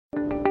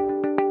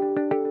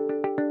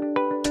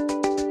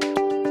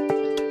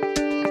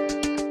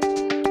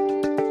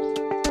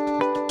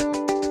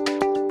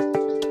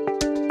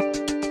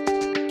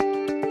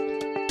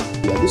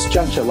this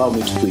juncture, allow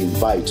me to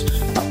invite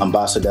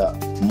Ambassador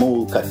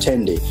Mull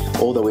Katende,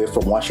 all the way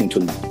from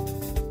Washington,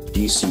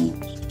 D.C.,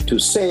 to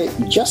say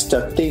just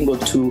a thing or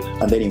two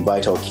and then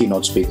invite our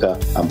keynote speaker,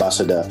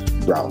 Ambassador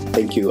Brown.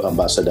 Thank you,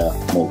 Ambassador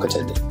Mull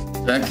Katende.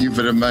 Thank you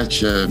very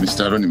much,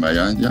 Mr. Ronnie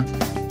Mayanja,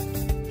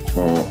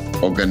 for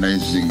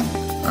organizing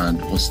and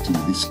hosting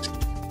this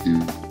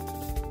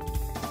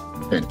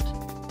event.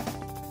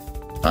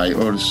 I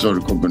also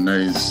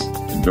recognize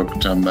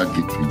Dr.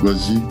 Maggie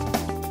Kigozi,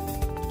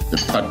 the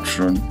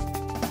patron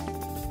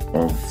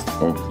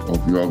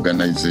of your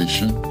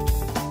organization.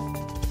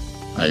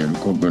 I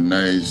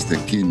recognize the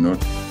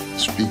keynote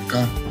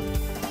speaker,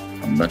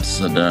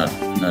 Ambassador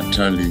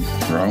Natalie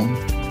Brown,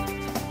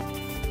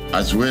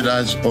 as well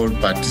as all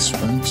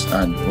participants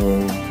and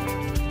all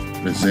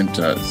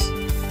presenters.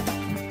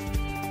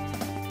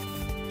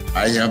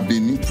 I have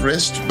been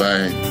impressed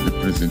by the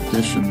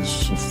presentations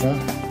so far.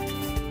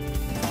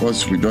 Of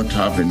course, we don't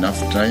have enough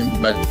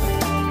time, but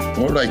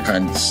all I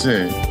can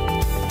say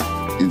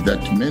is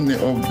that many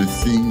of the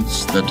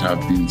things that have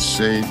been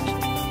said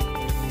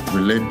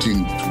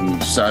relating to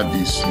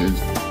services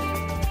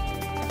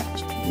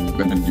to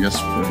Ugandan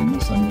diaspora in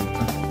North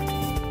America,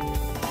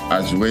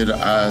 as well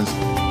as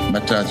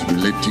matters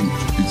relating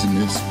to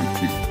business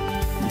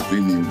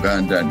between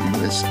Uganda and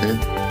USA.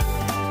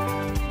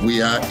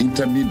 We are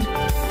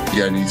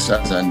intermediaries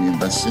as an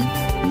embassy.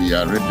 We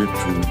are ready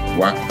to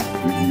work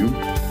with you,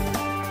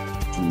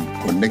 to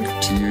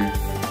connect you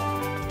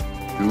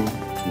to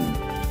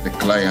the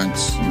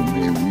clients you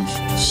may wish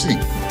to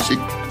seek.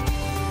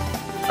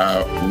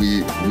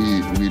 We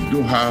do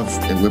have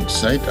a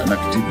website, an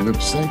active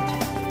website.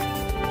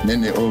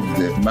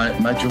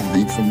 Much of the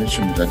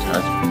information that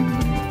has been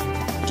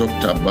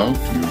talked about,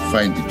 you'll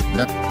find it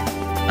there.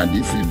 And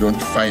if you don't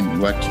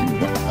find what you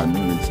want, you can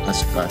always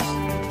ask us.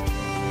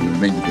 We'll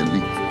make the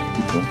link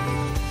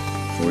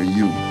for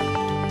you.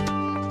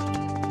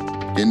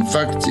 In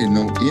fact, in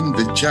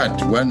the chat,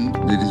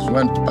 there is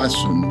one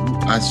person who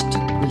asked a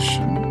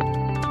question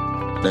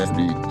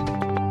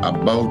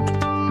about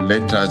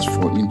letters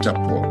for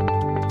Interpol.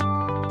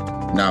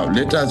 Now,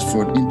 letters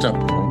for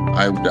Interpol,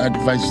 I would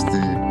advise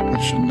the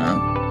questioner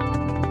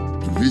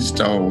to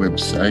visit our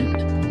website.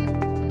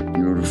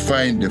 You will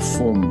find a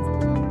form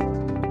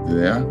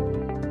there,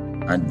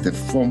 and the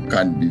form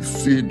can be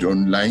filled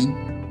online,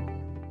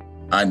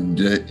 and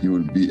you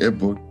will be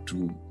able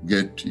to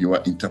get your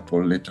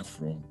Interpol letter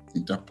from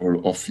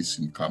Interpol office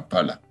in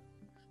Kampala.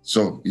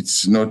 So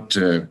it's not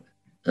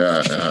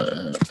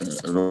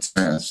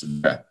romance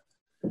there.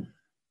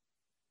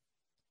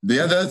 The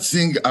other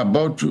thing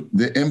about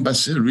the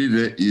embassy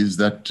really is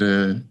that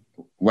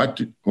what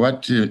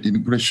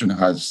immigration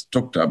has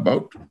talked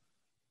about,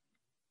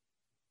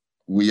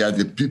 we are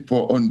the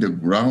people on the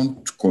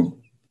ground to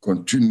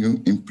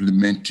continue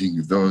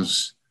implementing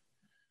those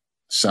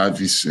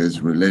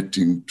services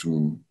relating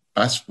to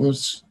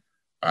passports,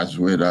 as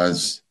well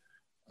as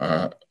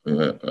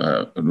the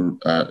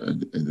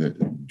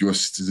dual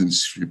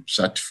citizenship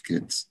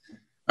certificates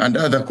and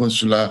other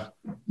consular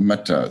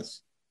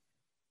matters.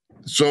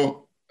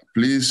 So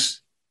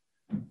please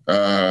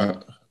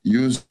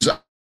use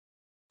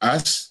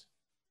us.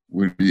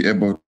 We'll be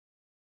able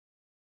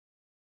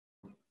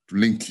to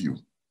link you.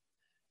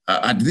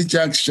 At this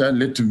juncture,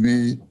 let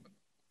me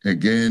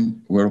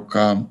again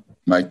welcome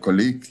my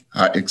colleague,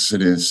 Her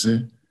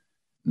Excellency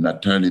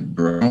Natalie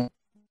Brown.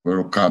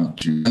 Welcome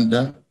to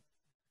Uganda.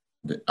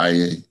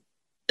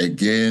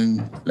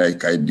 Again,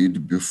 like I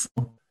did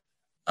before,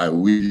 I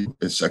wish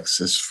a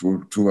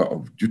successful tour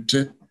of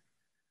duty,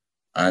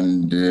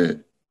 and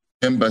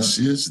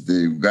embassies,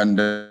 the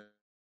Ugandan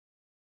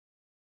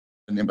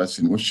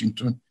embassy in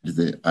Washington,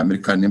 the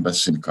American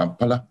embassy in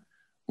Kampala,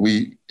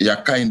 we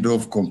are kind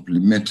of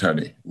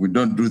complementary. We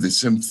don't do the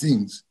same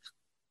things,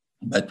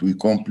 but we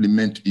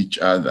complement each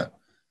other.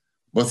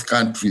 Both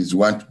countries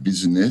want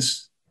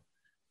business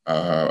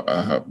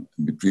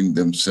between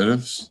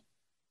themselves.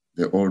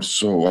 They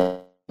also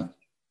want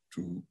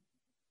to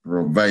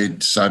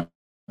provide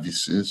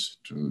services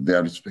to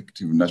their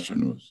respective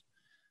nationals,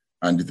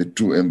 and the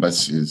two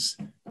embassies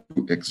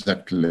do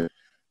exactly.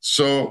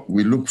 So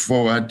we look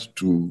forward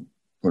to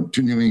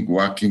continuing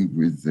working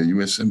with the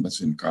U.S.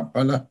 Embassy in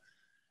Kampala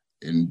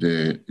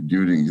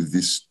during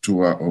this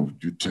tour of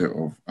duty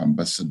of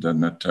Ambassador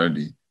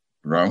Natalie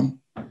Brown,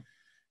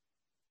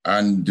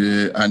 and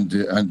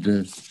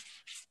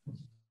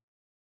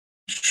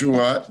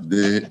sure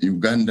the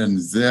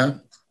Ugandans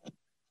there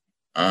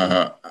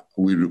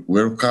will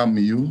welcome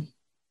you.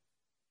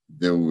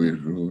 They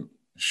will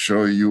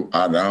show you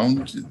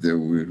around. They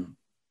will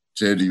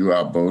tell you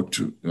about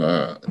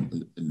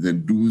the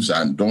do's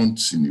and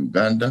don'ts in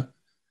Uganda,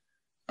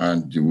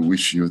 and we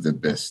wish you the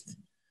best.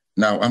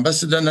 Now,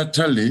 Ambassador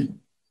Natalie,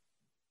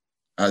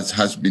 as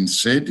has been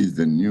said, is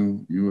the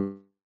new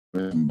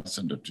U.S.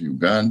 ambassador to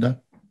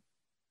Uganda.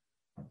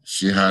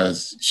 She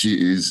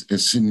is a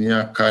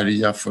senior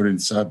career foreign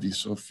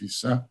service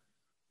officer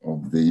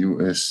of the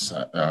U.S.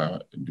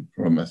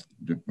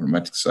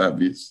 diplomatic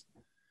service.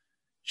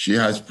 She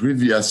has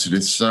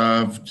previously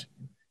served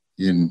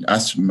in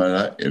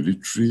Asmara,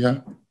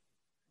 Eritrea,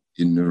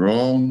 in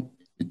Rome,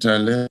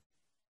 Italy,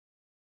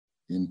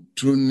 in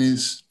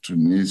Tunis,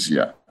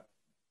 Tunisia.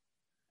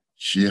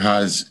 She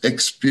has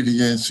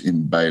experience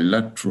in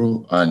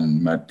bilateral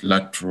and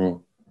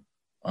multilateral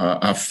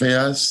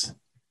affairs,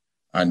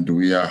 and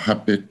we are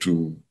happy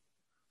to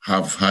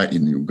have her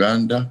in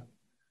Uganda.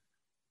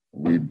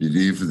 We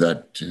believe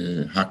that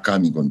her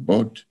coming on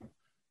board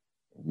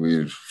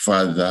will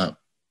further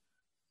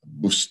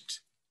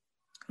boost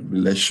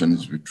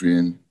relations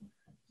between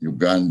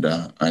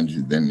Uganda and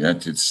the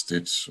United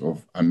States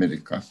of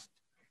America.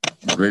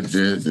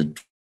 Already, the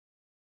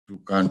two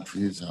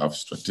countries have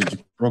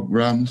strategic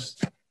programs,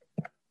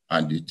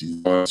 and it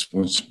is our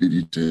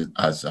responsibility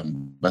as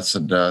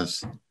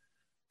ambassadors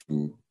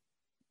to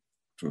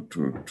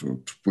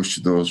push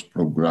those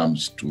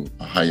programs to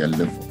a higher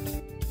level.